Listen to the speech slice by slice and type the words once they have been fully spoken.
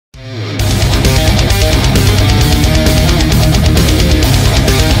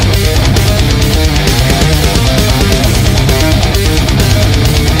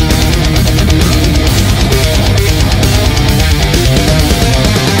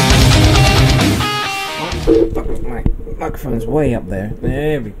Microphone's way up there.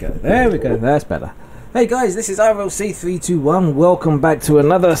 There we go. There we go. That's better. Hey guys, this is RLC321. Welcome back to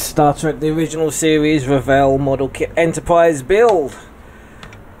another Star Trek the Original Series Revel Model Kit Enterprise build.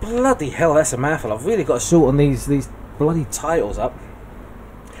 Bloody hell, that's a mouthful. I've really got to shorten these bloody titles up.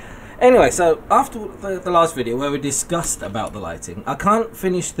 Anyway, so after the last video where we discussed about the lighting, I can't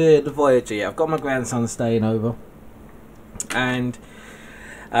finish the Voyager yet. I've got my grandson staying over, and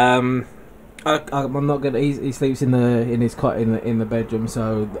I'm not gonna. He sleeps in his cot in the bedroom.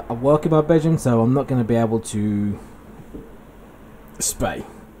 So I work in my bedroom, so I'm not gonna be able to spray.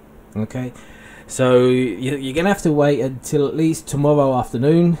 Okay, so you're gonna have to wait until at least tomorrow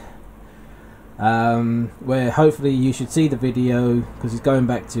afternoon, where hopefully you should see the video because he's going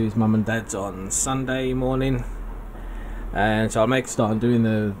back to his mum and dad's on Sunday morning. And so I'll make a start on doing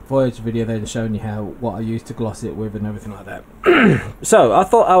the Voyager video then, showing you what I used to gloss it with and everything like that. So I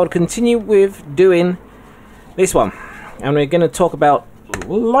thought I would continue with doing this one, and we're going to talk about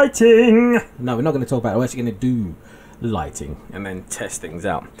lighting. No, we're not going to talk about it. We're actually going to do lighting and then test things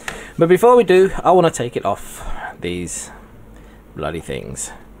out. But before we do, I want to take it off these bloody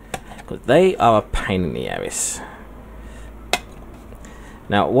things because they are a pain in the ass.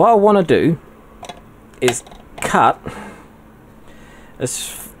 Now what I want to do is cut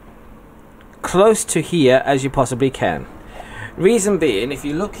as close to here as you possibly can. Reason being, if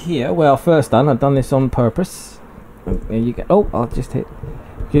you look here where I first I've done this on purpose. There you go. Oh, I'll just hit.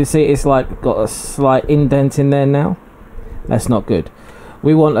 You can see it's like got a slight indent in there now. That's not good.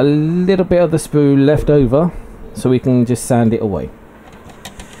 We want a little bit of the sprue left over so we can just sand it away.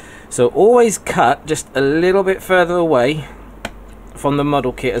 So always cut just a little bit further away from the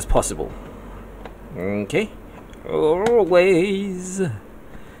model kit as possible. Okay. Always. Yep,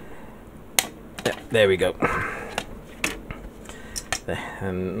 there we go. There,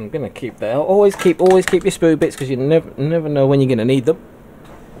 and I'm gonna keep that. Always keep your sprue bits because you never know when you're gonna need them.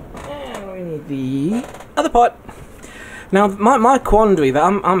 And we need the other part. Now my quandary that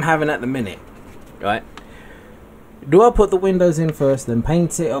I'm having at the minute, right? Do I put the windows in first, then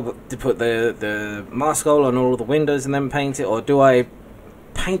paint it, or to put the mask hole on all of the windows and then paint it, or do I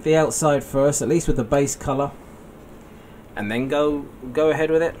paint the outside first, at least with the base color, and then go ahead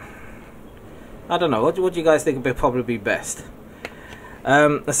with it? I don't know. What do you guys think would probably be best?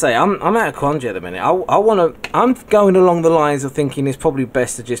 Let's say I'm out of quandary at the minute. I'm going along the lines of thinking it's probably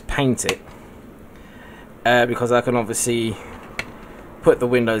best to just paint it, because I can obviously put the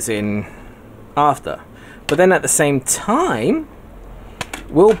windows in after. But then at the same time,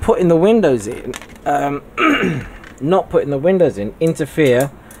 will putting the windows in, not putting the windows in,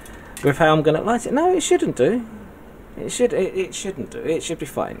 interfere with how I'm going to light it? No, it shouldn't do. It shouldn't do. It should be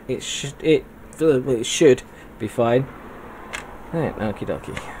fine. It should be fine. Right, okie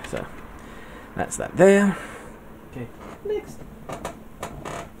dokie. So that's that there. Okay. Next,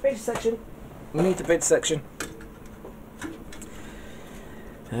 bridge section. We need the bridge section,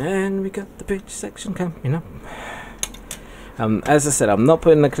 and we got the bridge section coming up. As I said, I'm not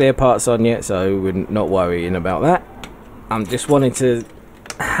putting the clear parts on yet, so we're not worrying about that. I'm just wanting to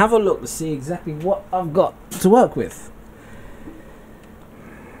have a look to see exactly what I've got to work with.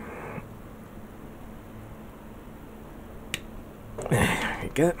 There we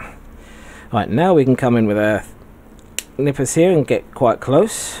go. Right, now we can come in with our nippers here and get quite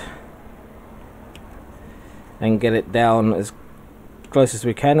close and get it down as close as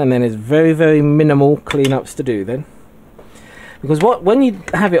we can, and then it's very minimal cleanups to do then. Because when you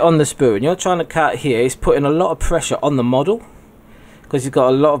have it on the sprue and you're trying to cut here, it's putting a lot of pressure on the model because you've got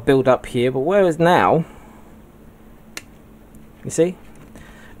a lot of build up here. But whereas now, you see,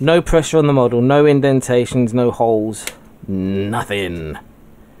 no pressure on the model, no indentations, no holes, nothing.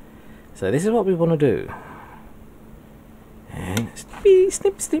 So this is what we want to do. And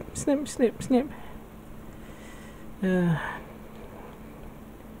snip, snip, snip, snip, snip.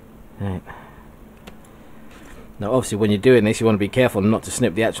 Right. Now obviously when you're doing this you want to be careful not to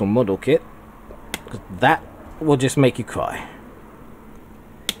snip the actual model kit, because that will just make you cry.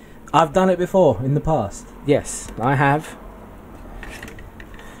 I've done it before in the past. Yes, I have.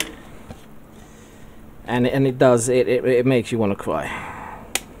 And it does, it makes you want to cry.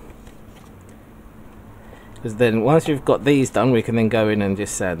 Because then once you've got these done, we can then go in and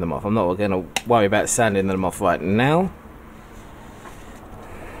just sand them off. I'm not going to worry about sanding them off right now,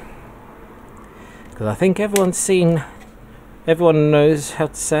 because I think everyone knows how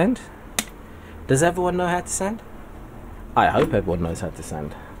to sand. Does everyone know how to sand? I hope everyone knows how to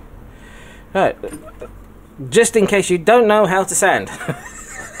sand. Right, just in case you don't know how to sand.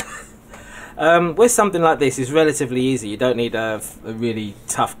 With something like this, it's relatively easy. You don't need a really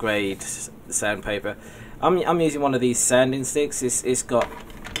tough grade sandpaper. I'm using one of these sanding sticks. It's got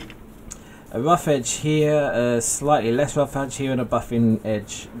a rough edge here, a slightly less rough edge here, and a buffing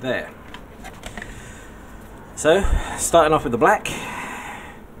edge there. So, starting off with the black,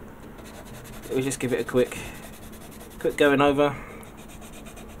 we just give it a quick going over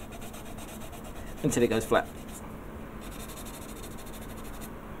until it goes flat.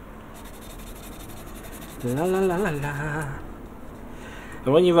 La la la la la.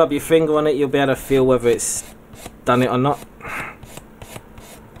 And when you rub your finger on it, you'll be able to feel whether it's done it or not.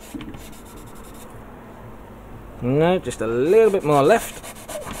 No, just a little bit more left.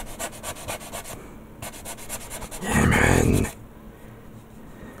 Yeah, man.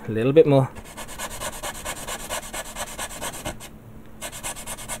 A little bit more.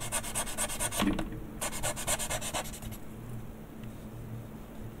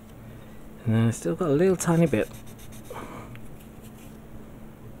 And still got a little tiny bit.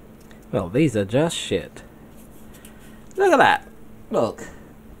 Well, these are just shit. Look at that. Look.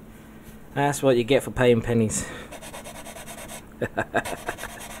 That's what you get for paying pennies.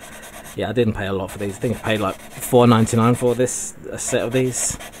 Yeah, I didn't pay a lot for these. I think I paid like $4.99 for this, a set of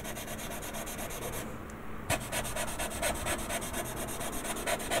these.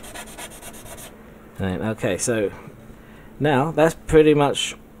 Right, okay, so now that's pretty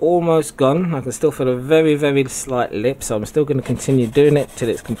much almost gone. I can still feel a very, very slight lip, so I'm still going to continue doing it till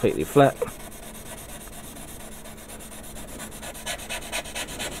it's completely flat.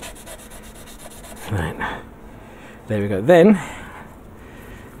 Right, there we go. Then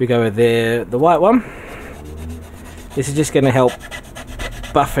we go with the white one. This is just going to help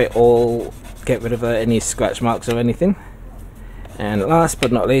buff it all, get rid of any scratch marks or anything. And last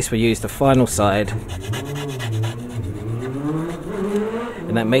but not least, we use the final side.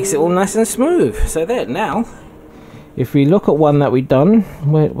 And that makes it all nice and smooth. So there, now, if we look at one that we've done,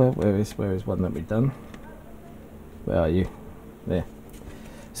 where is one that we've done? Where are you? There.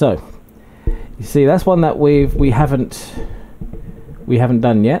 So, you see, that's one that we haven't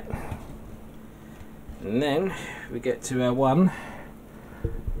done yet. And then we get to our one.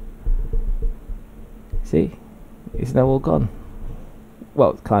 See, it's now all gone.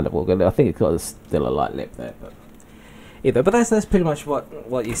 Well, it's kind of all gone. I think it's got still a light lip there, but either. But that's pretty much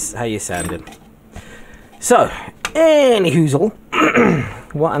how you sand it. So, any hoozle,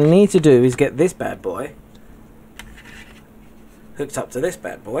 what I need to do is get this bad boy hooked up to this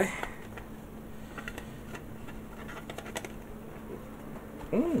bad boy.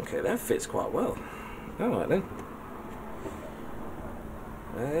 Okay, that fits quite well. Alright then.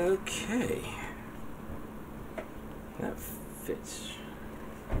 Okay. That fits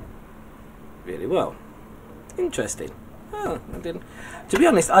really well. Interesting. Oh, to be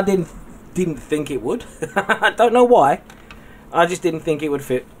honest, I didn't think it would. I don't know why. I just didn't think it would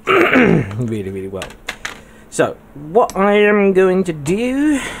fit really, really well. So, what I am going to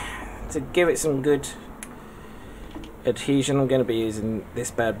do to give it some good adhesion, I'm going to be using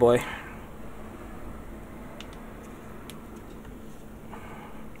this bad boy.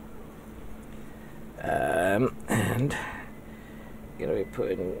 And I'm going to be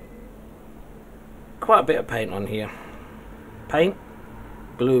putting quite a bit of paint on here. Paint,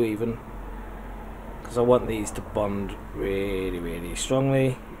 glue even, because I want these to bond really, really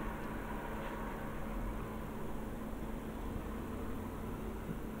strongly.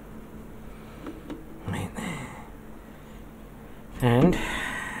 Right there. And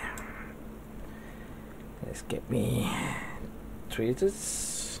let's get me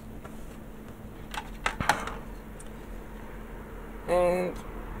tweezers. And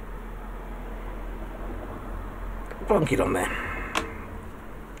plonk it on there.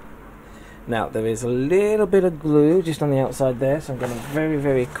 Now there is a little bit of glue just on the outside there, so I'm going to very,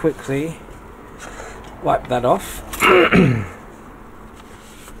 very quickly wipe that off.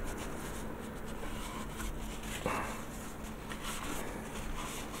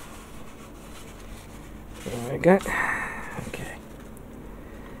 There we go. Okay.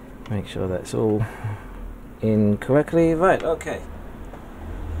 Make sure that's all in correctly. Right, okay.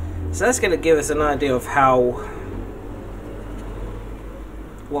 So that's going to give us an idea of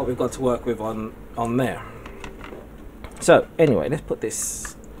what we've got to work with on there. So anyway, let's put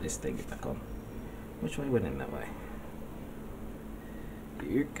this thing back on. Which way went in that way?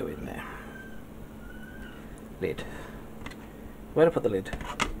 You go in there. Lid. Where to put the lid?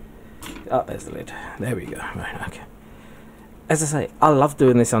 Oh, there's the lid. There we go. Right, okay. As I say, I love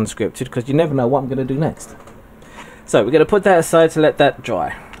doing this unscripted because you never know what I'm going to do next. So we're going to put that aside to let that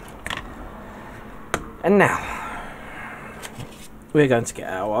dry. And now we're going to get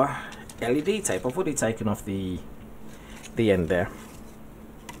our LED tape. I've already taken off the end there.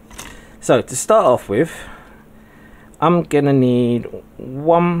 So to start off with, I'm gonna need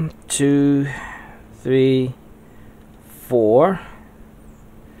 1, 2, 3, 4,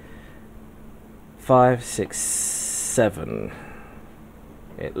 5, 6, 7.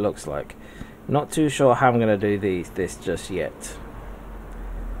 It looks like. Not too sure how I'm gonna do this just yet.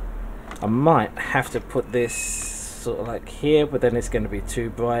 I might have to put this sort of like here, but then it's going to be too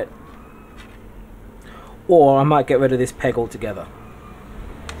bright. Or I might get rid of this peg altogether.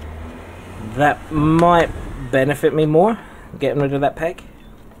 That might benefit me more, getting rid of that peg.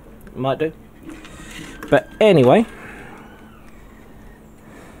 Might do. But anyway,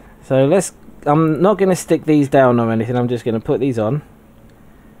 so I'm not going to stick these down or anything, I'm just going to put these on.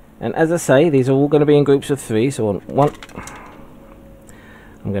 And as I say, these are all going to be in groups of 3, so one.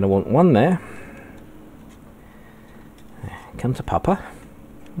 I'm going to want 1 there. Come to Papa.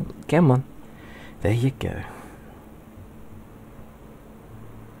 Come on. There you go.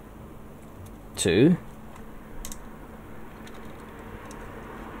 2.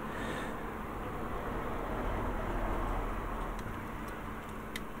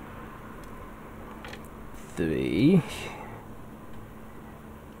 3.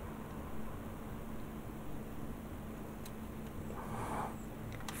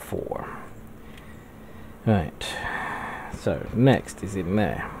 4. Right, so next is in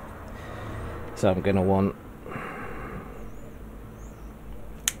there. So I'm going to want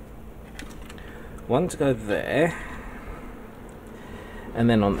 1 to go there, and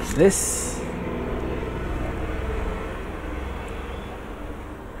then on this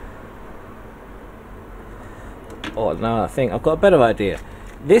oh no, I think I've got a better idea.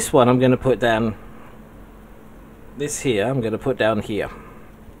 This one I'm going to put down, this here I'm going to put down here.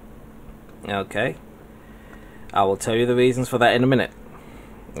 Okay, I will tell you the reasons for that in a minute.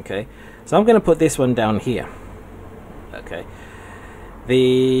 Okay, so I'm going to put this one down here. Okay,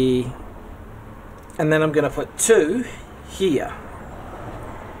 and then I'm going to put 2 here,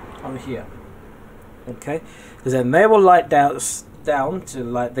 on here. Okay, because then they will light down to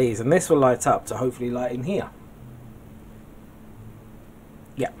light these, and this will light up to hopefully light in here.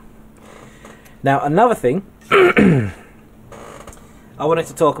 Yeah. Now another thing I wanted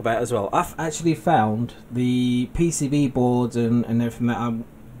to talk about as well. I've actually found the PCB boards and everything that I'm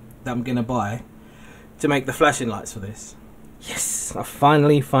gonna buy to make the flashing lights for this. Yes, I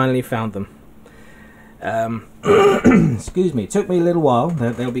finally found them. Excuse me, it took me a little while.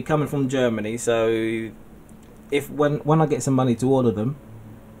 They'll be coming from Germany, so when I get some money to order them,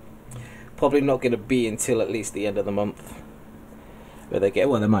 probably not gonna be until at least the end of the month. But they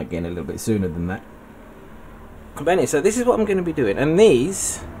might get a little bit sooner than that. But anyway, so this is what I'm going to be doing, and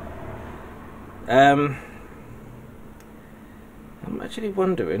these, I'm actually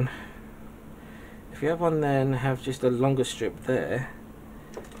wondering if you have one there and have just a longer strip there.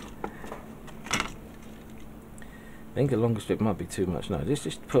 I think a longer strip might be too much. No,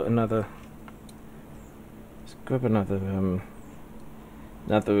 just put another. Let's grab another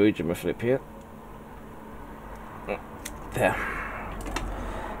Ujima flip here. There.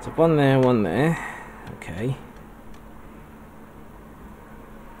 So one there, one there. Okay.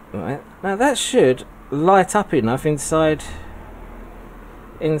 Right, now that should light up enough inside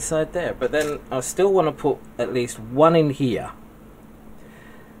there, but then I still want to put at least 1 in here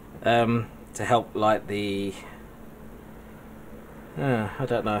to help light the I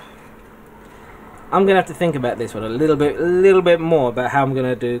don't know. I'm gonna have to think about this one a little bit more about how I'm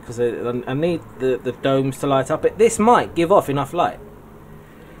gonna do, because I need the domes to light up. This might give off enough light.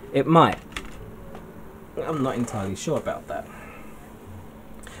 It might. I'm not entirely sure about that.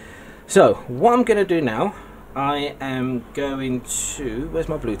 So what I'm going to do now, I am going to, where's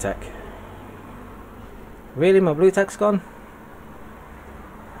my blue tack? Really, my blue tack's gone?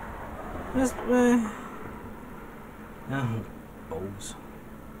 Where? Oh, balls.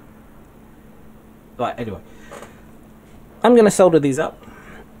 Right, anyway, I'm going to solder these up,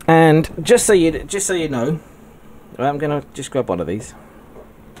 and just so you know, I'm going to just grab one of these.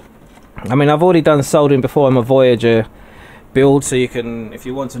 I mean, I've already done soldering before on my Voyager build, so you can, if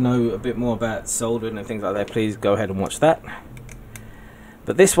you want to know a bit more about soldering and things like that, please go ahead and watch that.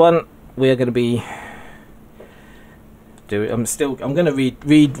 But this one we are going to be doing. I'm going to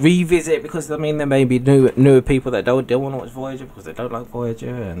revisit, because I mean there may be newer people that don't want to watch Voyager because they don't like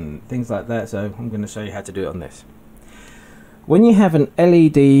Voyager and things like that. So I'm going to show you how to do it on this. When you have an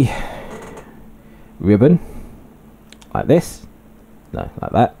LED ribbon like this, no,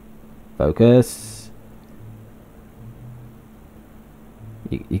 like that. Focus.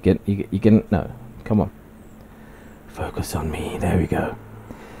 You can no, come on, focus on me, there we go.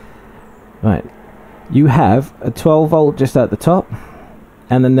 Right, you have a 12 volt just at the top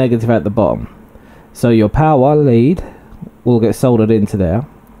and the negative at the bottom. So your power lead will get soldered into there.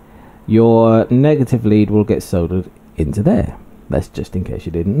 Your negative lead will get soldered into there. That's just in case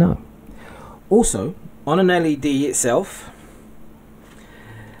you didn't know. Also, on an LED itself,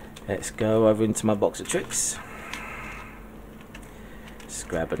 let's go over into my box of tricks. Let's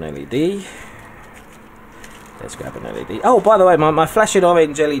grab an LED. Let's grab an LED. Oh, by the way, my flashing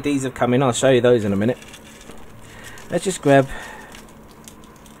orange LEDs have come in. I'll show you those in a minute. Let's just grab...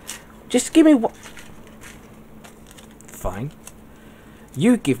 Just give me one. Fine.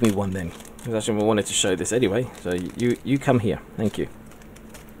 You give me one then. Because actually I wanted to show this anyway. So you come here. Thank you.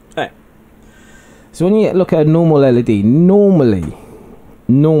 Alright. So when you look at a normal LED, normally,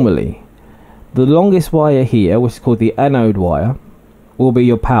 the longest wire here, which is called the anode wire, will be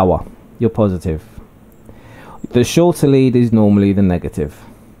your power, your positive. The shorter lead is normally the negative.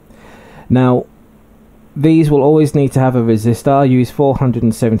 Now, these will always need to have a resistor. I use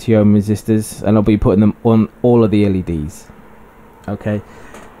 470 ohm resistors, and I'll be putting them on all of the LEDs. Okay.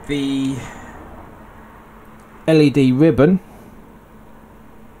 The LED ribbon,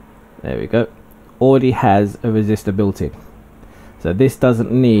 there we go, already has a resistor built in. So this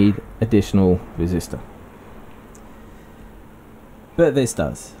doesn't need additional resistor. But this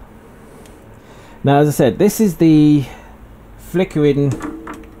does. Now, as I said, this is the flickering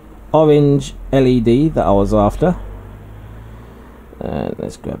orange LED that I was after. And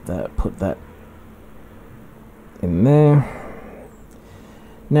let's grab that, put that in there.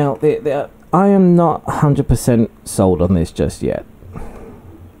 Now, I am not 100% sold on this just yet.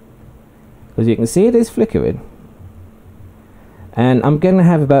 Because you can see it is flickering. And I'm going to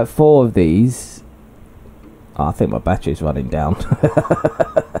have about 4 of these. Oh, I think my battery's running down.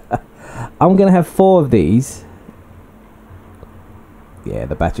 I'm going to have 4 of these. Yeah,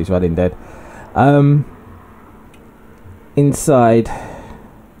 the battery's running dead. Inside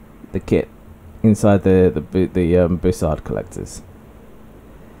the kit. Inside the Bussard collectors.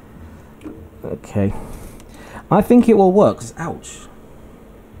 Okay. I think it will work. Ouch.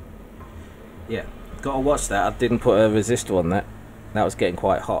 Yeah, gotta watch that. I didn't put a resistor on that. That was getting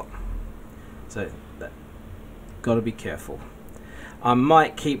quite hot. So, gotta be careful. I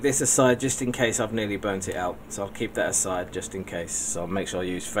might keep this aside just in case I've nearly burnt it out. So I'll keep that aside just in case. So I'll make sure I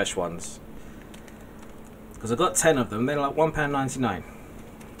use fresh ones. Because I've got 10 of them. They're like £1.99.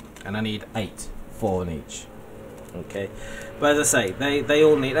 And I need 8. 4 in each. Okay. But as I say, they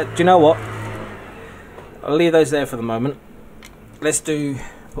all need... do you know what? I'll leave those there for the moment. Let's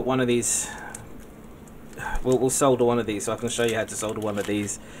put one of these... We'll solder one of these, so I can show you how to solder one of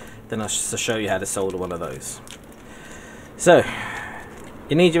these. Then I'll show you how to solder one of those. So,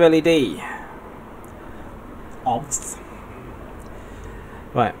 you need your LED.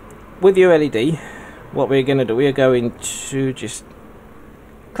 Right, with your LED, what we're going to do, we're going to just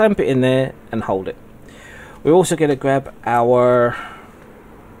clamp it in there and hold it. We're also going to grab our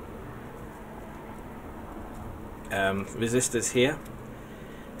resistors here.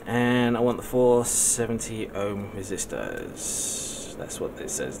 And I want the 470 ohm resistors. That's what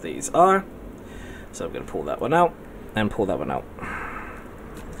it says these are. So I'm going to pull that one out and pull that one out.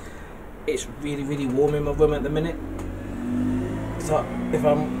 It's really warm in my room at the minute. So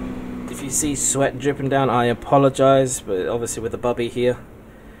if you see sweat dripping down, I apologise, but obviously with the bubby here,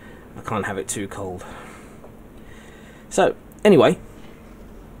 I can't have it too cold. So anyway,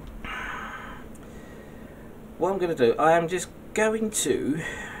 what I'm going to do, I am just going to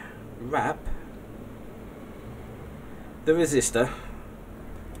wrap the resistor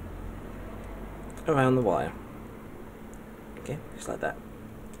around the wire. Okay, just like that.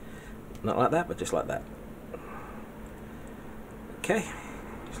 Not like that, but just like that. Okay,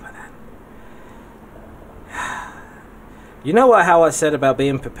 just like that. You know what? How I said about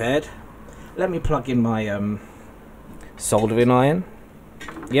being prepared? Let me plug in my soldering iron.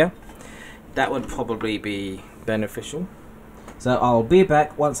 Yeah, that would probably be beneficial. So I'll be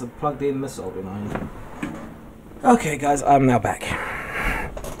back once I've plugged in the soldering iron. Okay guys, I'm now back.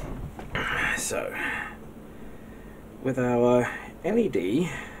 So, with our LED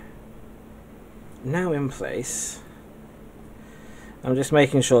now in place, I'm just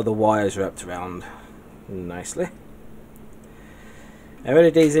making sure the wire's wrapped around nicely. Our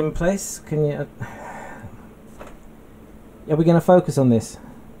LED's in place. Can you... Are we going to focus on this?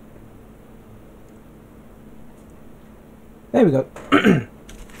 There we go.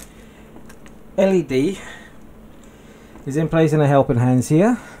 LED is in place in the helping hands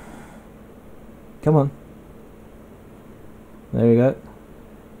here. Come on. There we go.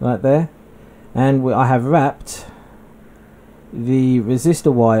 Right there. And I have wrapped the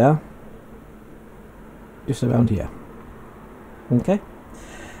resistor wire just around here. Okay.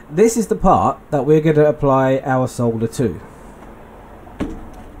 This is the part that we're going to apply our solder to.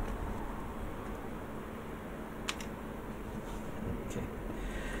 Okay.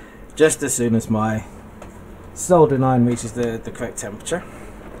 Just as soon as my soldering iron reaches the correct temperature.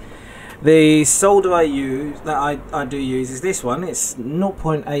 The solder I do use is this one. It's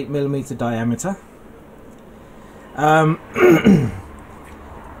 0.8mm diameter.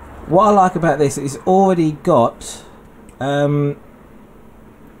 What I like about this is already got I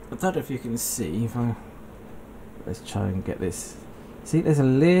don't know if you can see. Let's try and get this. See, there's a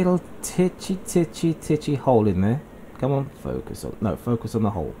little titchy hole in there. Come on, focus on the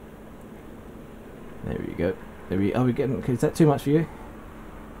hole. There we go. Are we getting? Is that too much for you?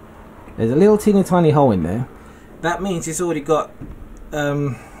 There's a little teeny tiny hole in there. That means it's already got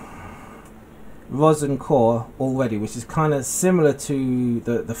rosin core already, which is kind of similar to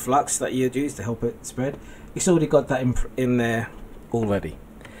the flux that you'd use to help it spread. It's already got that in there already.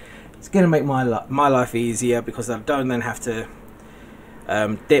 It's going to make my life easier because I don't then have to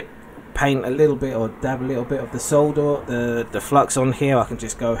paint a little bit or dab a little bit of the solder, the flux on here. I can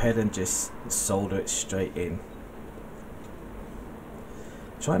just go ahead and just solder it straight in.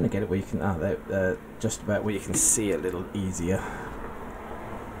 Trying to get it where you can, just about where you can see it a little easier.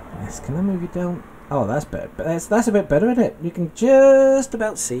 Yes, can I move you down? Oh, that's better. That's a bit better, isn't it? You can just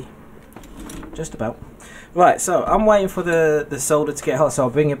about see. Just about. Right, so I'm waiting for the solder to get hot, so I'll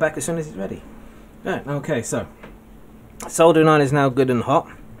bring it back as soon as it's ready. Right, okay, so soldering iron is now good and hot.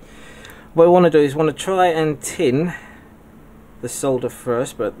 What we want to do is try and tin the solder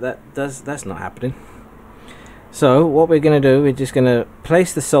first, but that's not happening. So what we're going to do, we're just going to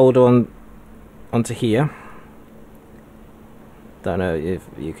place the solder onto here. Don't know if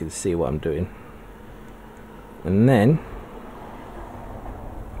you can see what I'm doing. And then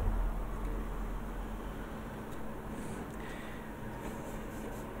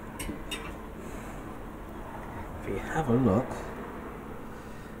if you have a look,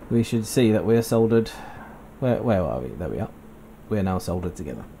 we should see that we're soldered. Where are we? There we are. We're now soldered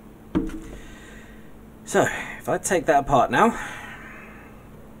together. So if I take that apart now,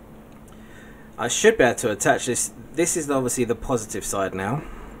 I should be able to attach this. This is obviously the positive side now.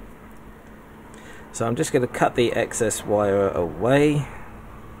 So I'm just going to cut the excess wire away.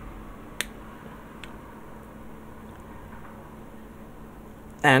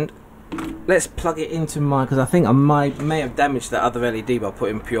 And let's plug it into mine, because I think I may have damaged that other LED by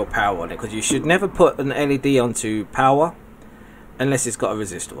putting pure power on it, because you should never put an LED onto power unless it's got a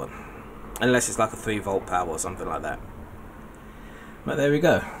resistor on. Unless it's like a 3-volt power or something like that. But there we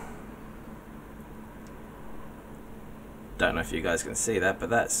go. Don't know if you guys can see that, but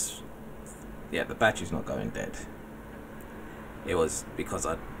that's, yeah, the battery's not going dead. It was because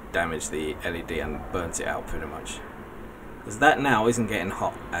I damaged the LED and burnt it out pretty much. Because that now isn't getting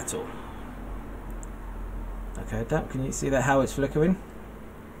hot at all. Okay, can you see that, how it's flickering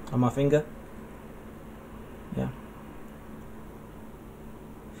on my finger? Yeah.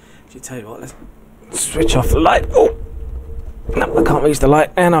 Should tell you what, let's switch off the light. Oh, no, I can't reach the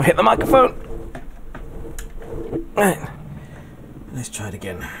light, and I've hit the microphone. Right. Let's try it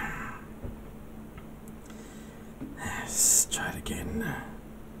again. Let's try it again.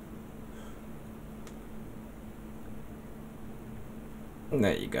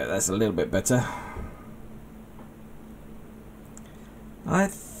 There you go, that's a little bit better. I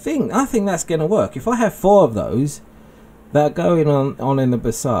think that's gonna work. If I have 4 of those that are going on in the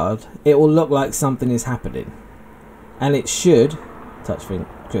Bassard, it will look like something is happening. And it should,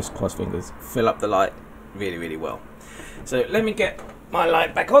 cross fingers, fill up the light really, really well. So let me get my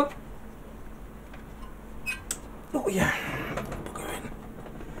light back on. Oh yeah.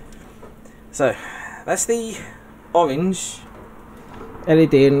 So that's the orange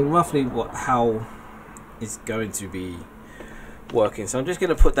LED, and roughly how it's going to be working. So I'm just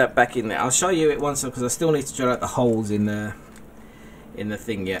going to put that back in there. I'll show you it once, because I still need to drill out the holes in the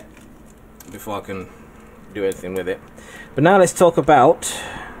thing yet before I can do anything with it. But now let's talk about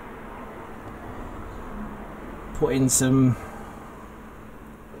putting some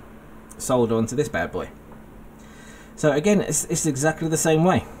solder onto this bad boy. So again, it's exactly the same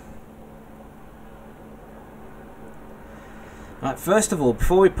way. Right, first of all,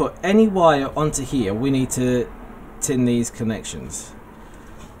 before we put any wire onto here, we need to tin these connections.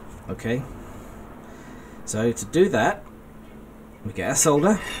 Okay, so to do that, we get our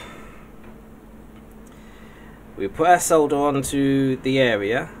solder, we put our solder onto the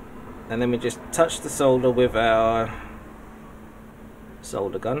area, and then we just touch the solder with our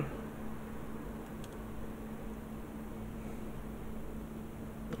solder gun.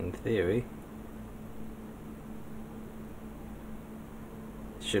 In theory,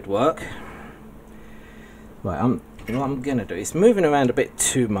 should work. Right, what I'm gonna do is moving around a bit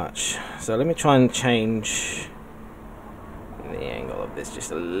too much, so let me try and change the angle of this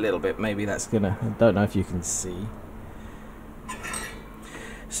just a little bit. Maybe that's gonna, I don't know if you can see.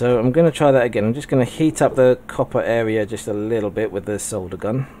 So I'm gonna try that again. I'm just gonna heat up the copper area just a little bit with the solder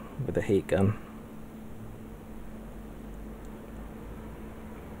gun, with the heat gun.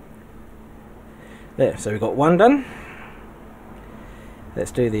 There, so we've got one done.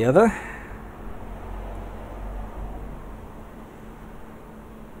 Let's do the other.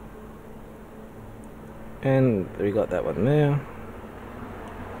 And we got that one there.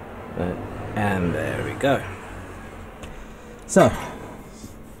 And there we go. So,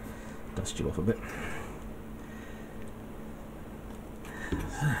 dust you off a bit.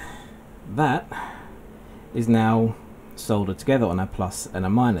 That is now soldered together on a plus and a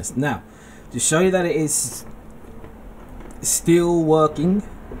minus. Now, to show you that it is still working,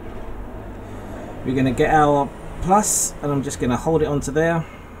 we're going to get our plus, and I'm just going to hold it onto there,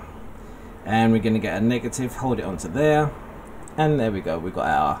 and we're going to get a negative, hold it onto there, and there we go, we've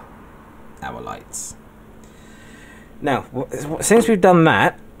got our lights. Now, since we've done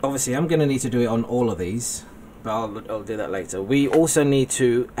that, obviously I'm going to need to do it on all of these, but I'll do that later. We also need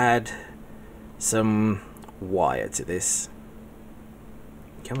to add some wire to this.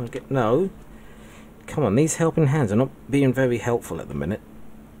 Come on, come on, these helping hands are not being very helpful at the minute.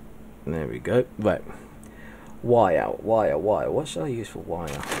 There we go. Right, wire. What should I use for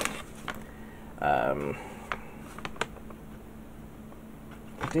wire? I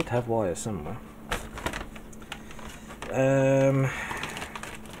did have wire somewhere.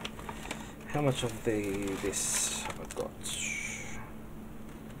 How much of this have I got?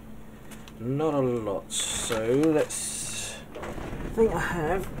 Not a lot, so let's, I think I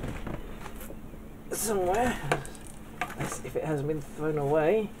have somewhere, if it hasn't been thrown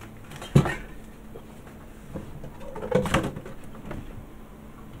away.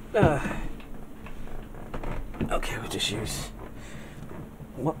 Okay, we'll just use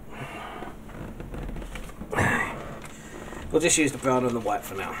what? We'll just use the brown and the white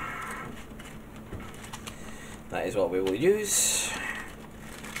for now. That is what we will use.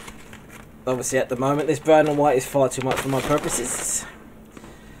 Obviously at the moment this brown and white is far too much for my purposes.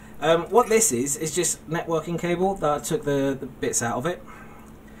 What this is just networking cable that I took the bits out of it.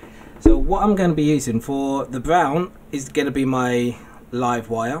 So what I'm going to be using for the brown is going to be my live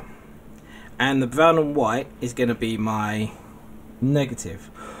wire, and the brown and white is going to be my negative.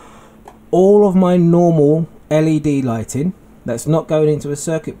 All of my normal LED lighting that's not going into a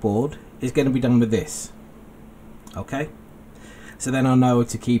circuit board is going to be done with this. Okay, so then I know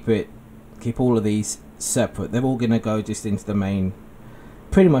to keep all of these separate. They're all going to go just into the main,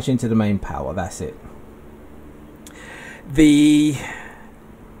 pretty much into the main power. That's it. The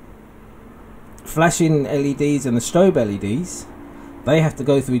flashing LEDs and the strobe LEDs, they have to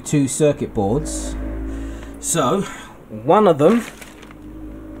go through 2 circuit boards. So one of them,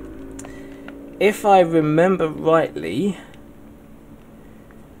 if I remember rightly,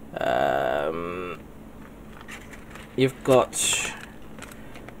 you've got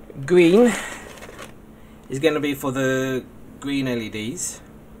green is going to be for the green LEDs,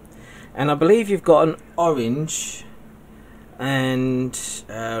 and I believe you've got an orange and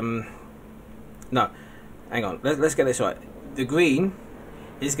no, hang on, let's get this right. The green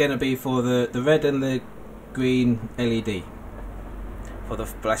is going to be for the red and the green LED, for the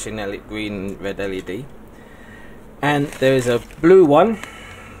flashing green red LED, and there is a blue one.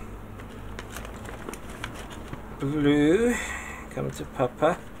 Blue, come to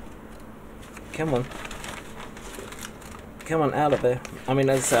Papa. Come on, out of there. I mean,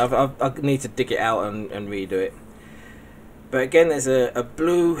 as I say, I need to dig it out and redo it. But again, there's a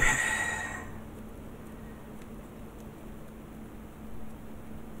blue.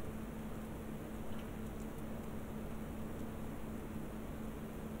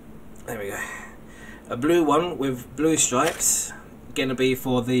 There we go. A blue one with blue stripes, gonna be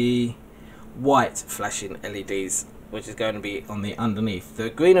for the white flashing LEDs, which is going to be on the underneath. The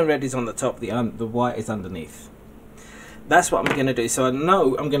green and red is on the top, the white is underneath. That's what I'm going to do. So I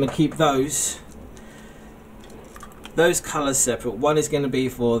know I'm going to keep those colours separate. One is going to be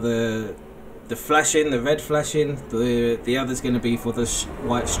for the flashing, the red flashing. The other is going to be for the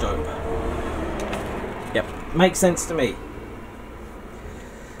white strobe. Yep, makes sense to me.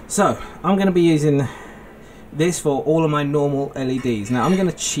 So I'm going to be using this for all of my normal LEDs. Now I'm going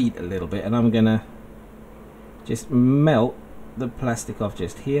to cheat a little bit, and I'm going to just melt the plastic off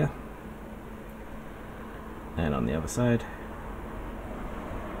just here and on the other side.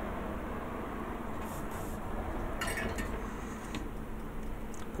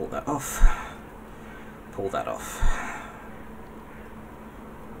 Pull that off. Pull that off.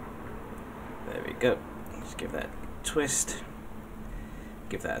 There we go. Just give that a twist.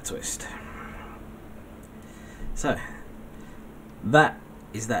 Give that a twist. So that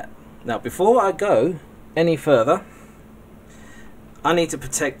is that. Now before I go any further, I need to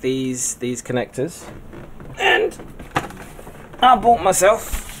protect these connectors, and I bought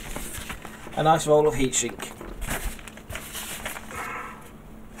myself a nice roll of heat shrink.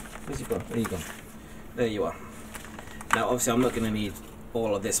 Where's he gone? Where you gone? There you are. Now obviously I'm not going to need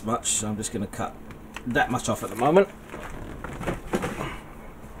all of this much, so I'm just going to cut that much off at the moment.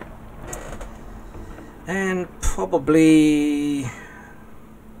 And probably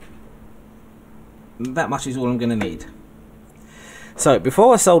that much is all I'm going to need. So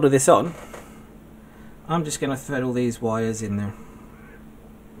before I solder this on, I'm just going to thread all these wires in there.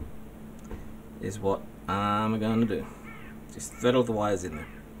 Is what I'm going to do. Just thread all the wires in there.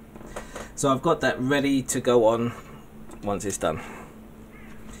 So I've got that ready to go on once it's done.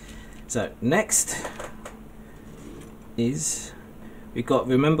 So next is, we've got,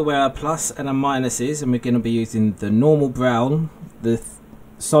 remember where our plus and our minus is, and we're going to be using the normal brown, the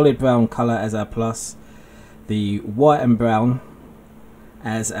solid brown color as our plus, the white and brown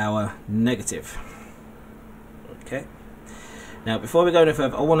as our negative. Okay. Now before we go any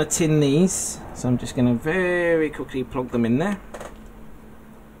further, I want to tin these, so I'm just going to very quickly plug them in there.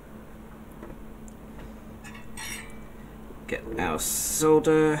 Get our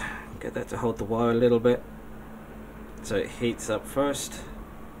solder, get that to hold the wire a little bit so it heats up first,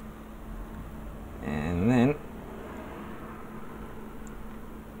 and then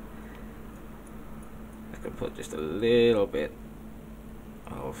I can put just a little bit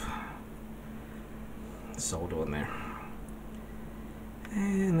of solder on there,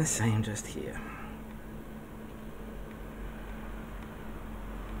 and the same just here.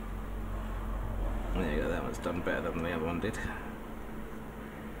 There you go, that one's done better than the other one did.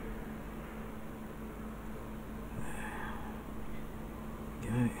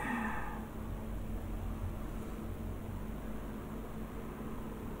 Okay.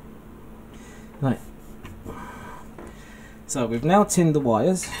 Right. So we've now tinned the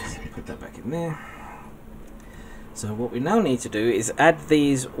wires. Put that back in there. So what we now need to do is add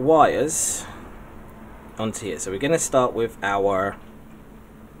these wires onto here. So we're going to start with our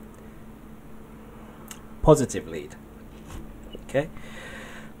positive lead. Okay,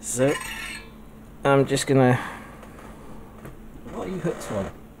 so I'm just gonna, what are you hooked on?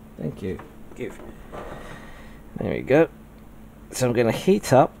 Thank you. Give. There we go. So I'm gonna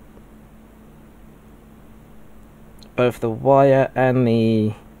heat up both the wire and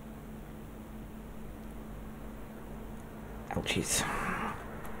the, ouchies,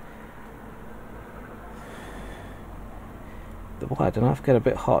 the wire, I don't know if it got a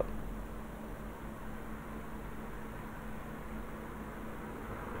bit hot.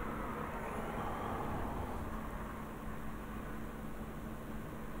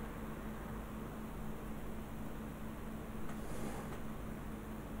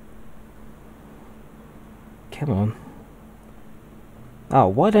 Come on. Oh,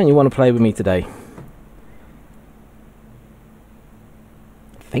 why don't you want to play with me today?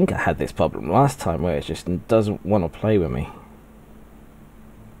 I think I had this problem last time where it just doesn't want to play with me.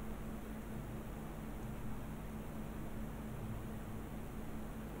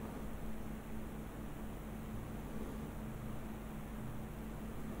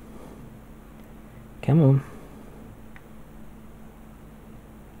 Come on.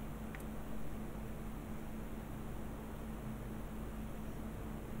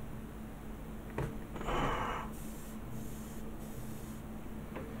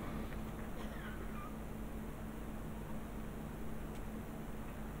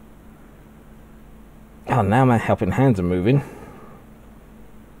 Oh, now my helping hands are moving,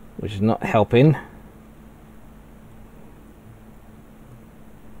 which is not helping.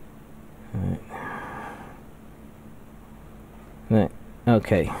 Right.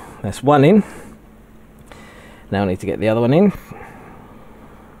 Okay, that's one in. Now I need to get the other one in.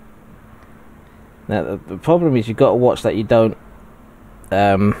 Now the problem is you've got to watch that you don't,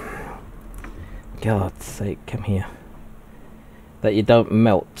 God's sake, come here, that you don't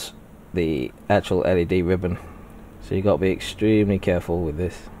melt the actual LED ribbon, so you got to be extremely careful with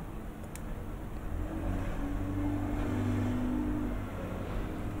this.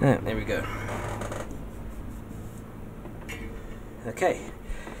 There we go. Okay,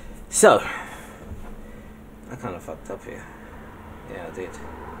 so I kind of fucked up here. Yeah, I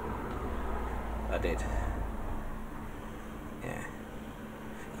did. Yeah,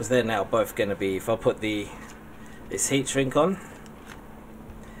 because they're now both going to be, if I put this heat shrink on,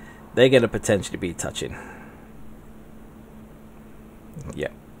 they're going to potentially be touching. Yeah,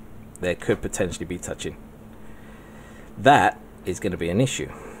 they could potentially be touching. That is going to be an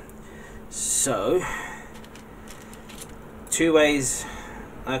issue. So, two ways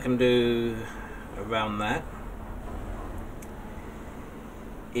I can do around that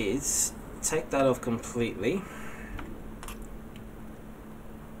is take that off completely,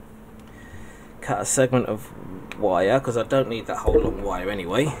 cut a segment of wire, because I don't need that whole long wire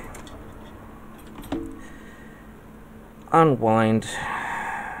anyway, unwind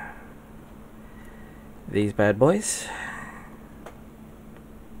these bad boys,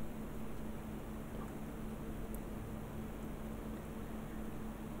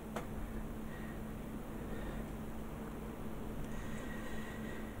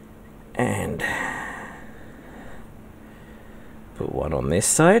 and put one on this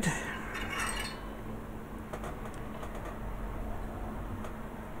side.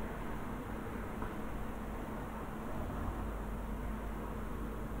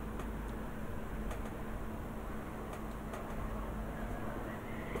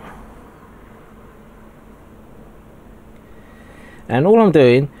 And all I'm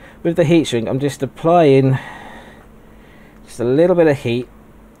doing with the heat shrink, I'm just applying just a little bit of heat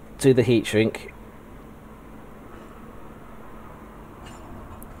to the heat shrink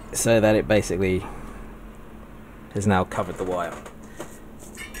so that it basically has now covered the wire.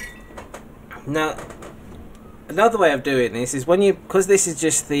 Now, another way of doing this is when you, because this is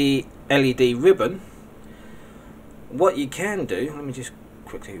just the LED ribbon, what you can do, let me just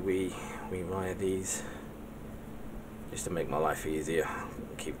quickly rewire these just to make my life easier,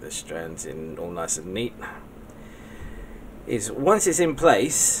 keep the strands in all nice and neat, is once it's in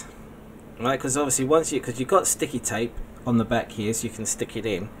place, right, because obviously once because you've got sticky tape on the back here so you can stick it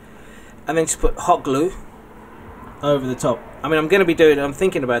in, and then just put hot glue over the top. I mean, I'm going to be doing, I'm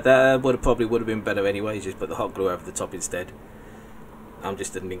thinking about that, probably would have been better anyway, just put the hot glue over the top instead. I'm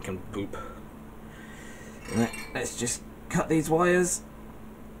just a nincompoop. Let's just cut these wires.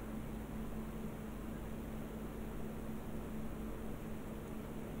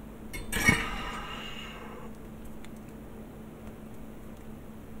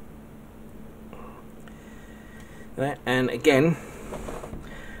 And again,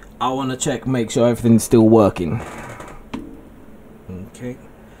 I want to check, make sure everything's still working. Okay,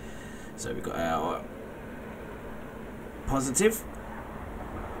 so we've got our positive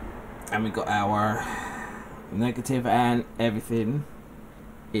and we've got our negative, and everything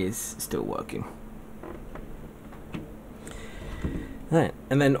is still working. Right,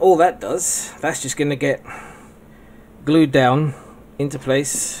 and then all that does, that's just going to get glued down into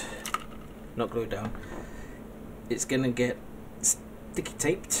place. Not glued down. It's going to get sticky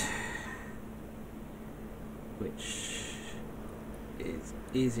taped, which is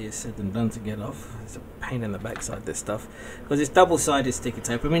easier said than done to get off. It's a pain in the backside, this stuff, because it's double-sided sticky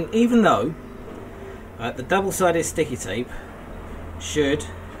tape. I mean, even though the double-sided sticky tape should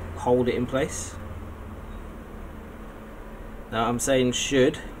hold it in place. Now I'm saying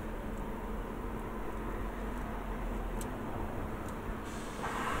should.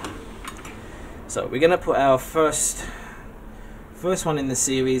 So we're going to put our first one in the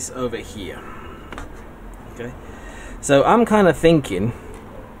series over here. Okay, so I'm kind of thinking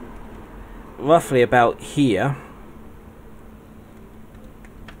roughly about here.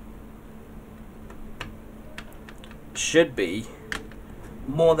 Should be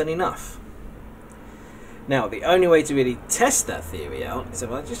more than enough. Now the only way to really test that theory out is if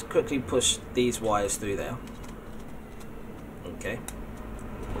I just quickly push these wires through there. Okay.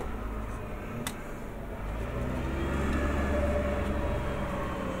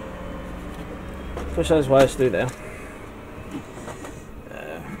 Push those wires through there.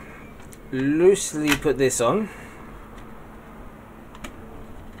 Loosely put this on.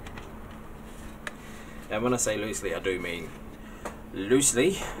 And when I say loosely, I do mean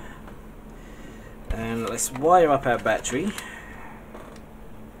loosely. And let's wire up our battery.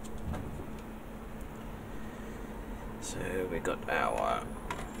 So we got our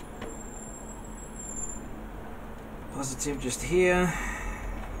positive just here.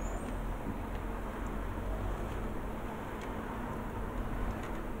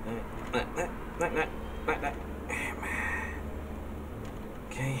 Like that.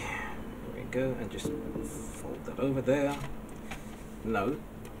 Okay, there we go, and just fold that over there. No,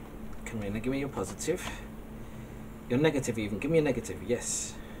 come in and give me your positive. Your negative even, give me a negative,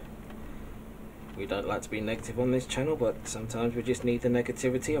 yes. We don't like to be negative on this channel, but sometimes we just need the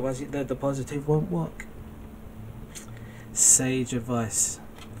negativity, otherwise the positive won't work. Sage advice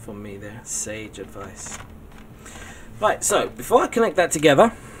from me there, sage advice. Right, so before I connect that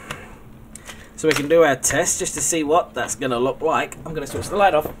together, so we can do our test just to see what that's going to look like. I'm going to switch the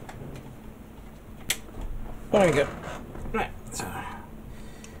light off. There we go. Right, so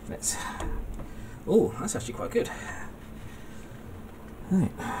let's... Oh, that's actually quite good.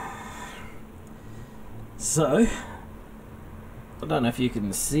 Right. So, I don't know if you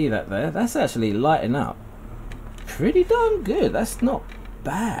can see that there. That's actually lighting up pretty darn good. That's not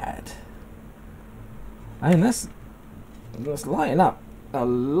bad. I mean, that's lighting up a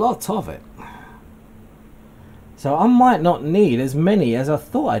lot of it. So I might not need as many as I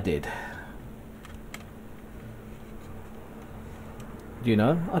thought I did. You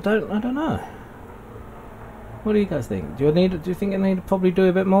know, I don't know. What do you guys think? Do you think I need to probably do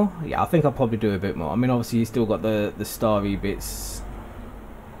a bit more? Yeah, I think I'll probably do a bit more. I mean, obviously you still got the starry bits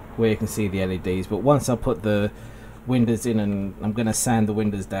where you can see the LEDs, but once I put the windows in, and I'm gonna sand the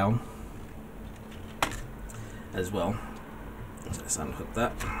windows down as well. So let's unhook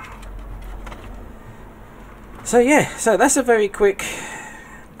that. So yeah, so that's a very quick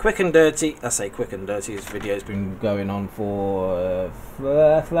and dirty. I say quick and dirty. This video's been going on for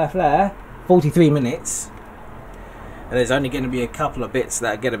 43 minutes, and there's only going to be a couple of bits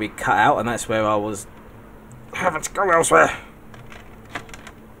that are going to be cut out, and that's where I was having to go elsewhere.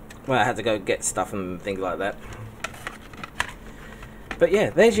 Well, I had to go get stuff and things like that. But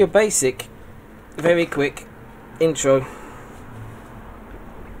yeah, there's your basic, very quick intro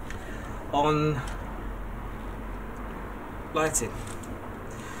on lighting.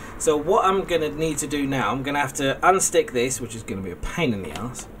 So what I'm going to need to do now, I'm going to have to unstick this, which is going to be a pain in the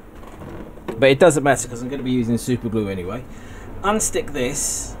ass. But it doesn't matter because I'm going to be using super glue anyway. Unstick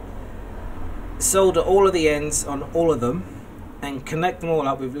this, solder all of the ends on all of them, and connect them all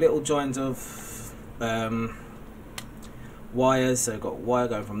up with little joins of wires. So I've got wire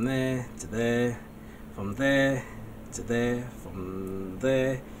going from there to there, from there to there, from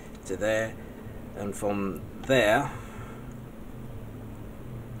there to there, and from there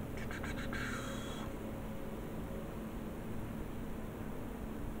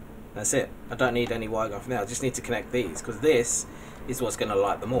that's it. I don't need any wire going from there. I just need to connect these because this is what's going to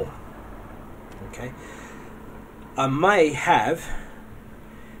light them all. Okay. I may have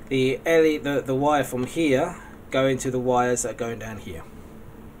the wire from here going to the wires that are going down here.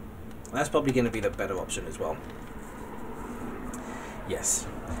 That's probably going to be the better option as well. Yes.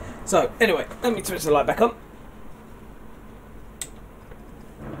 So anyway, let me switch the light back on.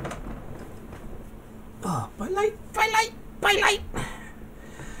 Oh, by light.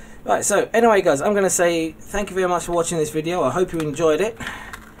 Right, so anyway guys, I'm going to say thank you very much for watching this video. I hope you enjoyed it,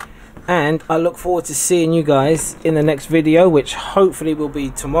 and I look forward to seeing you guys in the next video, which hopefully will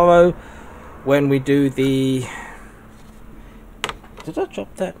be tomorrow when we do the... Did I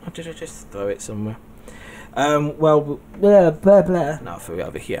drop that, or did I just throw it somewhere? Well, blah blah blah. No, I threw it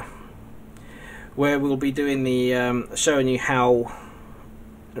over here, where we'll be doing the showing you how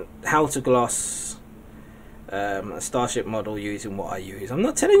to gloss a Starship model using what I use. I'm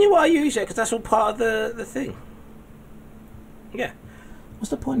not telling you what I use yet because that's all part of the thing. Yeah, what's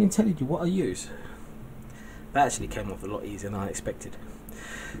the point in telling you what I use? That actually came off a lot easier than I expected.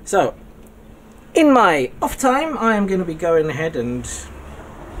 So in my off time I am going to be going ahead and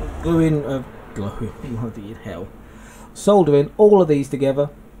bloody hell, soldering all of these together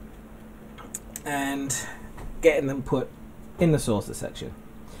and getting them put in the saucer section.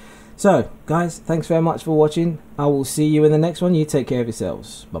 So guys, thanks very much for watching. I will see you in the next one. You take care of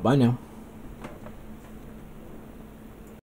yourselves. Bye bye now.